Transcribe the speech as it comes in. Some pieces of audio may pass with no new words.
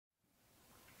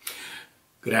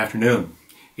Good afternoon.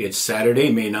 It's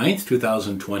Saturday, May 9th,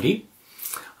 2020.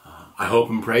 I hope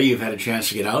and pray you've had a chance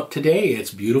to get out today. It's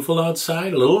beautiful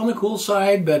outside, a little on the cool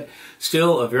side, but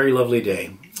still a very lovely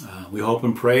day. We hope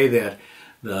and pray that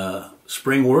the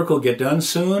spring work will get done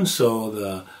soon, so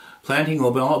the planting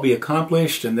will all be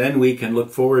accomplished, and then we can look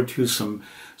forward to some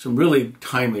really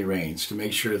timely rains to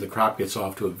make sure the crop gets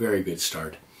off to a very good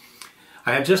start.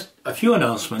 I have just a few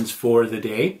announcements for the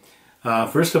day.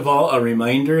 First of all, a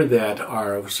reminder that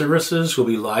our services will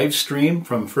be live streamed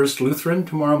from First Lutheran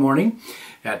tomorrow morning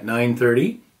at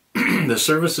 9:30. The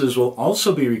services will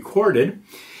also be recorded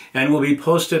and will be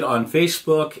posted on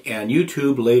Facebook and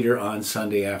YouTube later on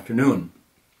Sunday afternoon.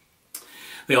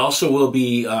 They also will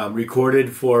be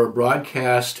recorded for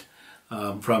broadcast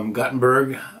from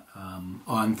Guttenberg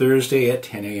on Thursday at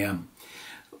 10 a.m.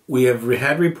 We have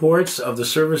had reports of the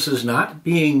services not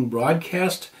being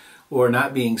broadcast or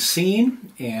not being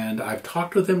seen, and I've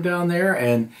talked with them down there,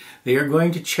 and they are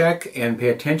going to check and pay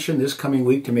attention this coming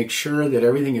week to make sure that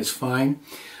everything is fine.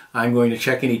 I'm going to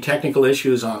check any technical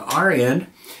issues on our end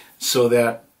so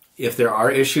that if there are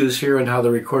issues here and how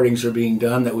the recordings are being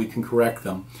done, that we can correct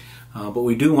them. But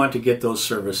we do want to get those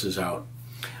services out.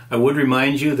 I would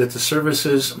remind you that the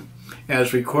services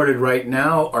as recorded right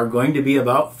now are going to be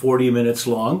about 40 minutes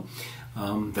long.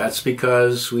 That's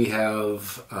because we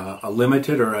have a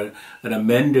limited or an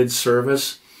amended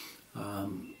service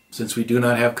since we do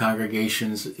not have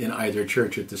congregations in either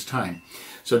church at this time.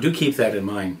 So do keep that in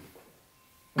mind.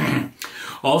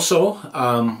 Also,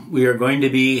 we are going to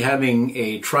be having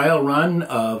a trial run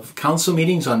of council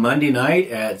meetings on Monday night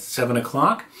at 7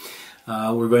 o'clock.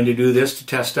 We're going to do this to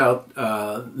test out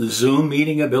the Zoom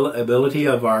meeting ability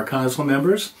of our council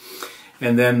members.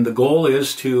 And then the goal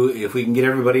is to, if we can get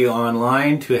everybody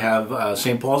online, to have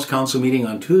St. Paul's Council meeting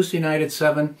on Tuesday night at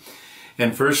 7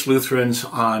 and First Lutherans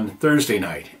on Thursday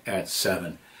night at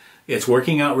 7. It's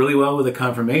working out really well with the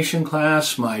confirmation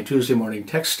class. My Tuesday morning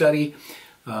text study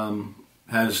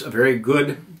has a very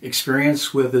good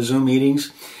experience with the Zoom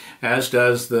meetings, as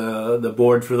does the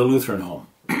board for the Lutheran home.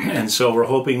 And so we're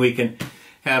hoping we can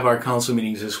have our council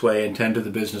meetings this way and tend to the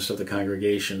business of the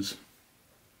congregations.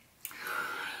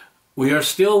 We are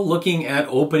still looking at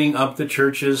opening up the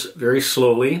churches very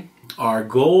slowly. Our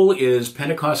goal is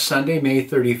Pentecost Sunday, May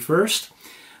 31st,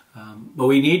 but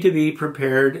we need to be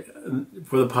prepared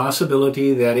for the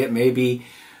possibility that it may be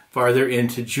farther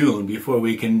into June before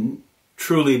we can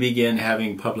truly begin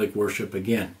having public worship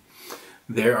again.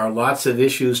 There are lots of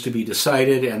issues to be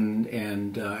decided,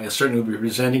 and I certainly will be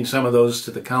presenting some of those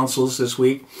to the councils this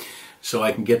week, so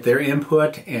I can get their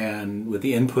input, and with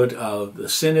the input of the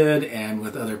synod and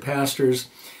with other pastors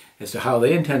as to how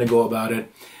they intend to go about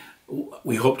it.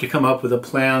 We hope to come up with a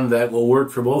plan that will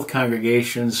work for both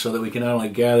congregations so that we can not only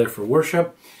gather for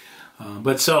worship,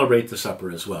 but celebrate the supper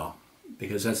as well,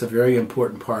 because that's a very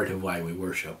important part of why we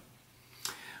worship.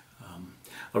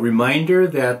 A reminder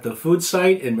that the food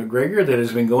site in McGregor that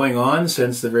has been going on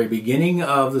since the very beginning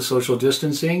of the social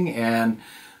distancing and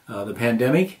the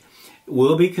pandemic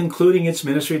will be concluding its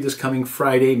ministry this coming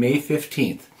Friday, May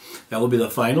 15th. That will be the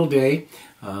final day.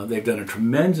 They've done a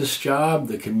tremendous job.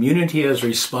 The community has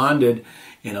responded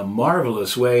in a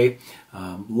marvelous way.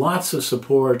 Lots of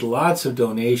support, lots of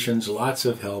donations, lots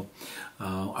of help.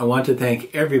 I want to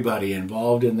thank everybody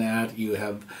involved in that. You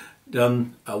have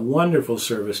done a wonderful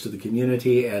service to the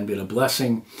community and been a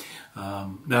blessing,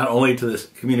 not only to the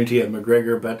community of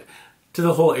McGregor, but to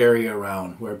the whole area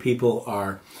around, where people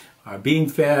are being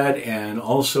fed and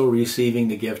also receiving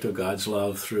the gift of God's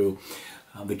love through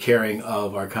the caring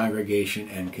of our congregation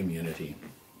and community.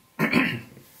 I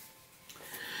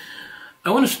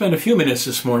want to spend a few minutes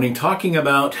this morning talking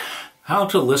about how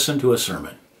to listen to a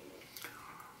sermon.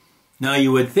 Now,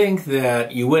 you would think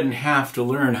that you wouldn't have to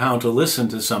learn how to listen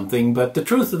to something, but the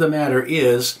truth of the matter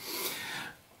is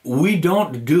we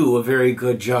don't do a very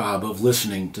good job of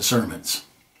listening to sermons.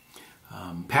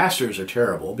 Pastors are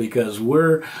terrible because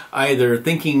we're either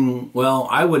thinking, well,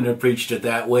 I wouldn't have preached it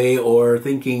that way, or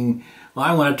thinking, well,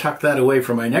 I want to tuck that away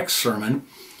for my next sermon.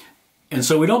 And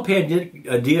so we don't pay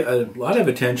a lot of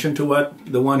attention to what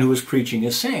the one who is preaching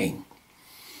is saying.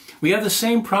 We have the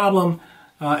same problem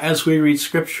as we read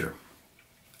Scripture.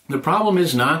 The problem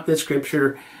is not that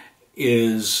Scripture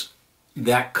is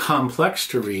that complex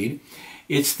to read.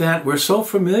 It's that we're so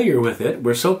familiar with it,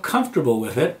 we're so comfortable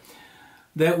with it,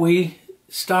 that we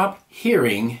stop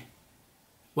hearing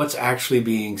what's actually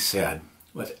being said,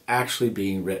 what's actually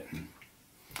being written.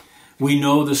 We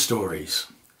know the stories.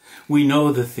 We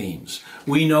know the themes.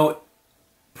 We know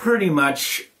pretty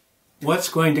much what's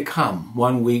going to come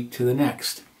one week to the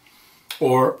next.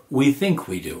 Or we think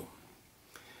we do.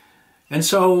 And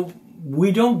so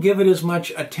we don't give it as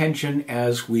much attention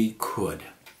as we could.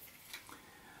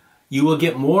 You will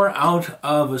get more out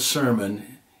of a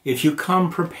sermon if you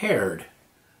come prepared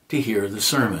to hear the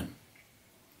sermon.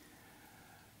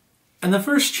 And the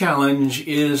first challenge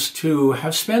is to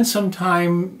have spent some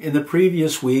time in the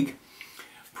previous week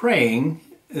praying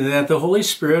that the Holy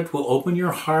Spirit will open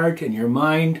your heart and your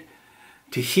mind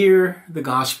to hear the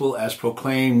gospel as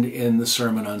proclaimed in the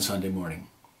sermon on Sunday morning.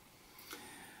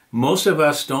 Most of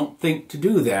us don't think to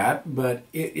do that, but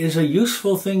it is a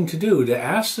useful thing to do, to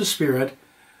ask the Spirit,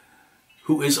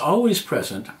 who is always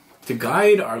present, to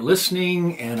guide our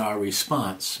listening and our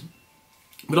response,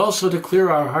 but also to clear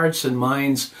our hearts and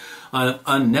minds on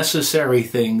unnecessary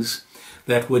things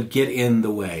that would get in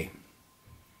the way.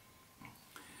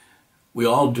 We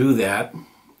all do that.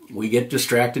 We get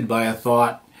distracted by a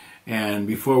thought, and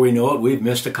before we know it, we've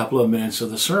missed a couple of minutes of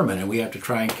the sermon, and we have to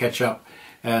try and catch up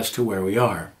as to where we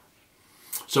are.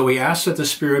 So we ask that the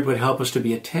Spirit would help us to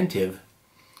be attentive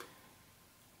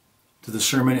to the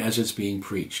sermon as it's being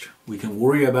preached. We can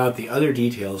worry about the other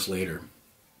details later.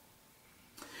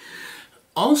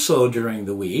 Also during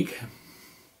the week,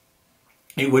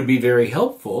 it would be very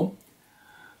helpful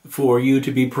for you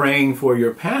to be praying for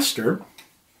your pastor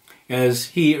as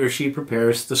he or she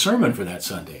prepares the sermon for that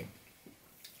Sunday.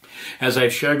 As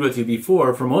I've shared with you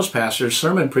before, for most pastors,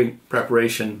 sermon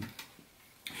preparation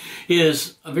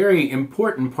is a very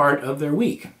important part of their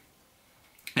week.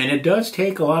 And it does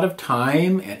take a lot of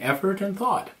time and effort and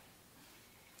thought.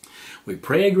 We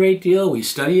pray a great deal, we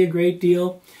study a great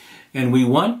deal, and we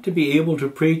want to be able to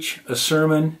preach a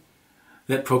sermon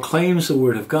that proclaims the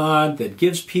Word of God, that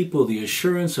gives people the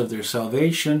assurance of their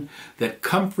salvation, that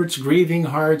comforts grieving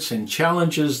hearts and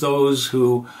challenges those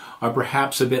who are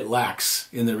perhaps a bit lax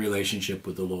in their relationship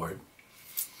with the Lord.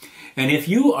 And if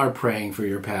you are praying for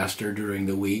your pastor during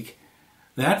the week,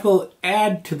 that will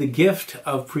add to the gift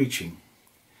of preaching.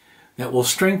 That will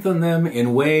strengthen them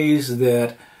in ways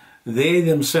that they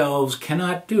themselves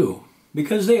cannot do,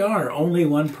 because they are only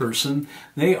one person.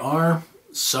 They are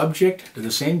subject to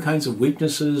the same kinds of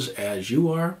weaknesses as you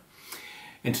are.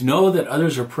 And to know that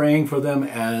others are praying for them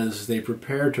as they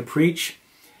prepare to preach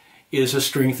is a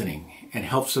strengthening and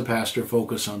helps the pastor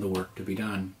focus on the work to be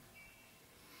done.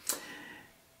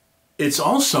 It's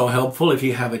also helpful if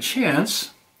you have a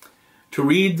chance to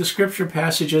read the scripture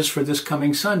passages for this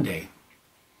coming Sunday.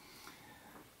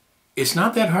 It's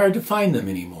not that hard to find them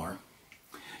anymore.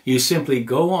 You simply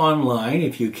go online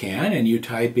if you can and you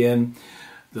type in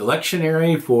the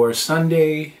lectionary for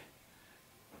Sunday,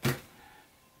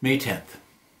 May 10th.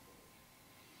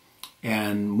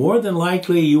 And more than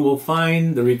likely you will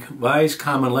find the Revised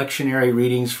Common Lectionary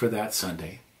readings for that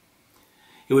Sunday.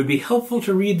 It would be helpful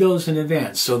to read those in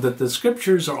advance so that the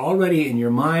scriptures are already in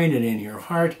your mind and in your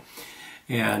heart.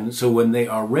 And so when they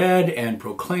are read and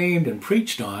proclaimed and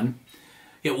preached on,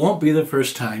 it won't be the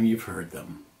first time you've heard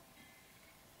them.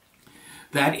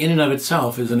 That in and of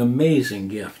itself is an amazing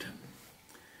gift.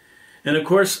 And of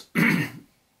course,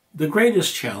 the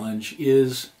greatest challenge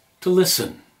is to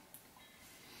listen,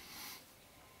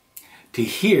 to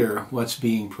hear what's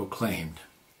being proclaimed.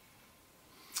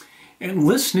 And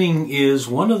listening is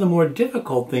one of the more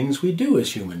difficult things we do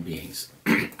as human beings.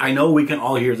 I know we can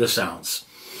all hear the sounds.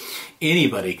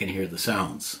 Anybody can hear the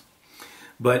sounds.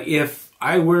 But if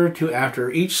I were to,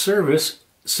 after each service,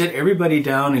 sit everybody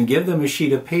down and give them a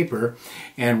sheet of paper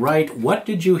and write, what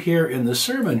did you hear in the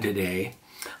sermon today?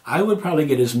 I would probably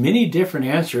get as many different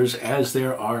answers as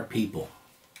there are people.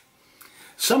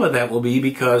 Some of that will be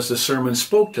because the sermon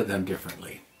spoke to them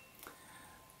differently.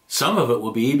 Some of it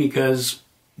will be because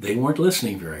they weren't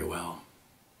listening very well.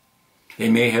 They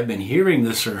may have been hearing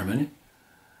the sermon,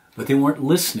 but they weren't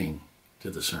listening to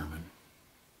the sermon.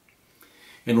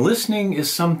 And listening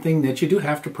is something that you do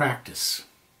have to practice.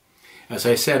 As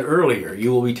I said earlier,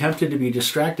 you will be tempted to be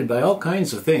distracted by all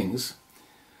kinds of things,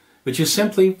 but you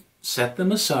simply set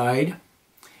them aside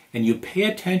and you pay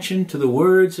attention to the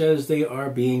words as they are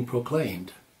being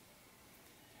proclaimed.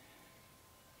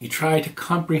 You try to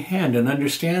comprehend and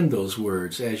understand those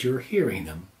words as you're hearing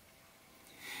them.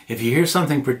 If you hear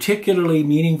something particularly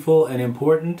meaningful and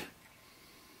important,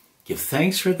 give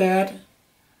thanks for that.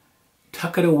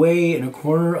 Tuck it away in a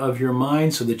corner of your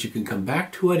mind so that you can come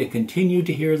back to it and continue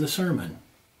to hear the sermon.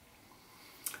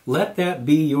 Let that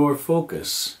be your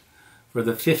focus for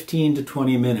the 15 to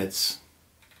 20 minutes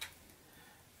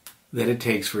that it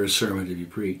takes for a sermon to be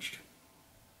preached.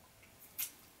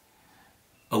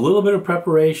 A little bit of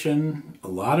preparation, a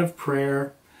lot of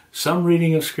prayer, some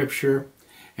reading of Scripture,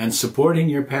 and supporting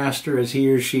your pastor as he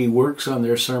or she works on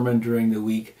their sermon during the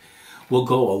week will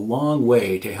go a long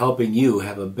way to helping you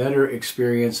have a better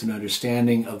experience and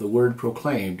understanding of the word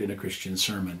proclaimed in a Christian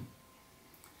sermon.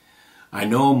 I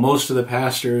know most of the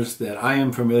pastors that I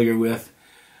am familiar with,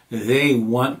 they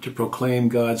want to proclaim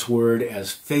God's word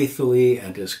as faithfully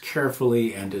and as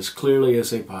carefully and as clearly as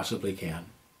they possibly can.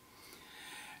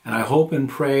 And I hope and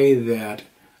pray that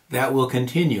that will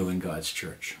continue in God's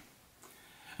church.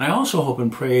 And I also hope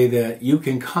and pray that you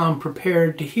can come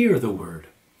prepared to hear the word,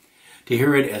 to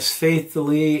hear it as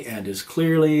faithfully and as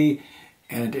clearly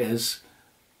and as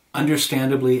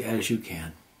understandably as you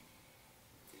can.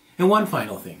 And one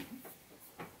final thing.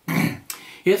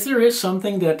 If there is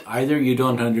something that either you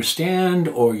don't understand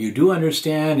or you do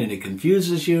understand and it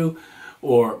confuses you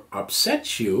or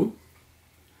upsets you,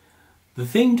 the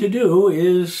thing to do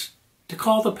is to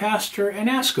call the pastor and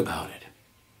ask about it.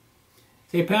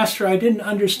 Say, Pastor, I didn't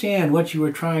understand what you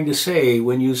were trying to say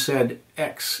when you said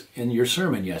X in your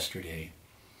sermon yesterday.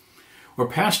 Or,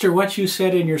 Pastor, what you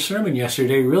said in your sermon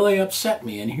yesterday really upset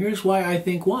me, and here's why I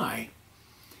think why.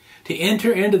 To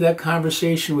enter into that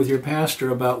conversation with your pastor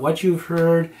about what you've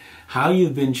heard, how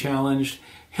you've been challenged,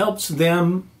 helps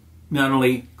them not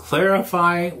only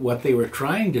clarify what they were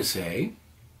trying to say,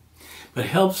 but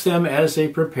helps them as they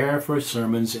prepare for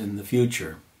sermons in the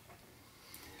future.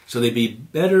 So they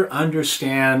better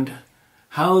understand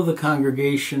how the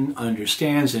congregation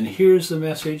understands and hears the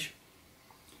message,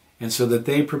 and so that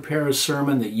they prepare a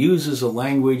sermon that uses a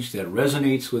language that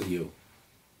resonates with you.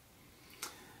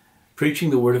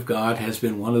 Preaching the Word of God has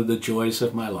been one of the joys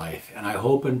of my life, and I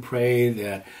hope and pray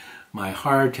that my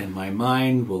heart and my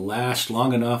mind will last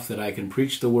long enough that I can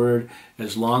preach the Word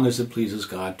as long as it pleases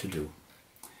God to do.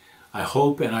 I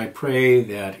hope and I pray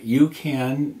that you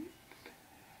can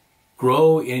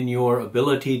grow in your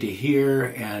ability to hear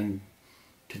and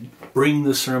to bring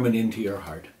the sermon into your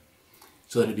heart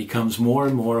so that it becomes more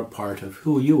and more a part of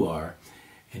who you are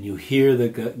and you hear the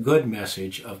good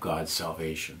message of God's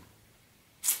salvation.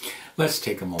 Let's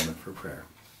take a moment for prayer.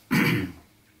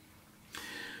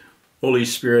 Holy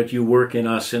Spirit, you work in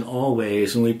us in all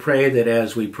ways, and we pray that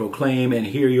as we proclaim and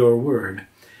hear your word,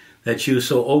 that you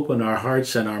so open our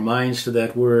hearts and our minds to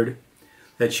that word,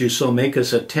 that you so make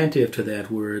us attentive to that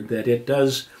word, that it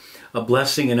does a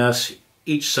blessing in us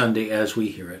each Sunday as we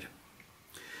hear it.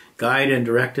 Guide and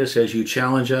direct us as you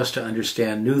challenge us to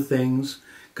understand new things,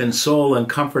 console and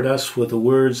comfort us with the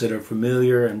words that are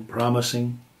familiar and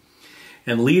promising,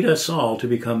 and lead us all to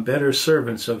become better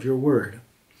servants of your word,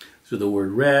 through the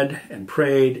word read and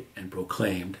prayed and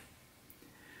proclaimed.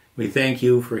 We thank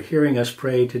you for hearing us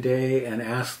pray today and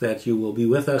ask that you will be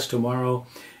with us tomorrow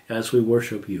as we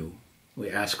worship you. We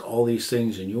ask all these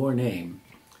things in your name.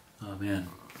 Amen.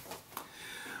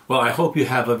 Well, I hope you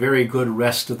have a very good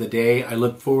rest of the day. I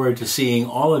look forward to seeing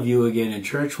all of you again in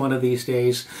church one of these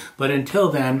days. But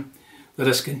until then, let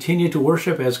us continue to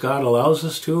worship as God allows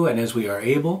us to and as we are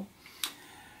able.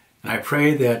 And I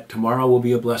pray that tomorrow will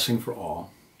be a blessing for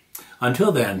all.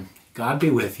 Until then, God be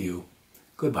with you.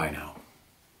 Goodbye now.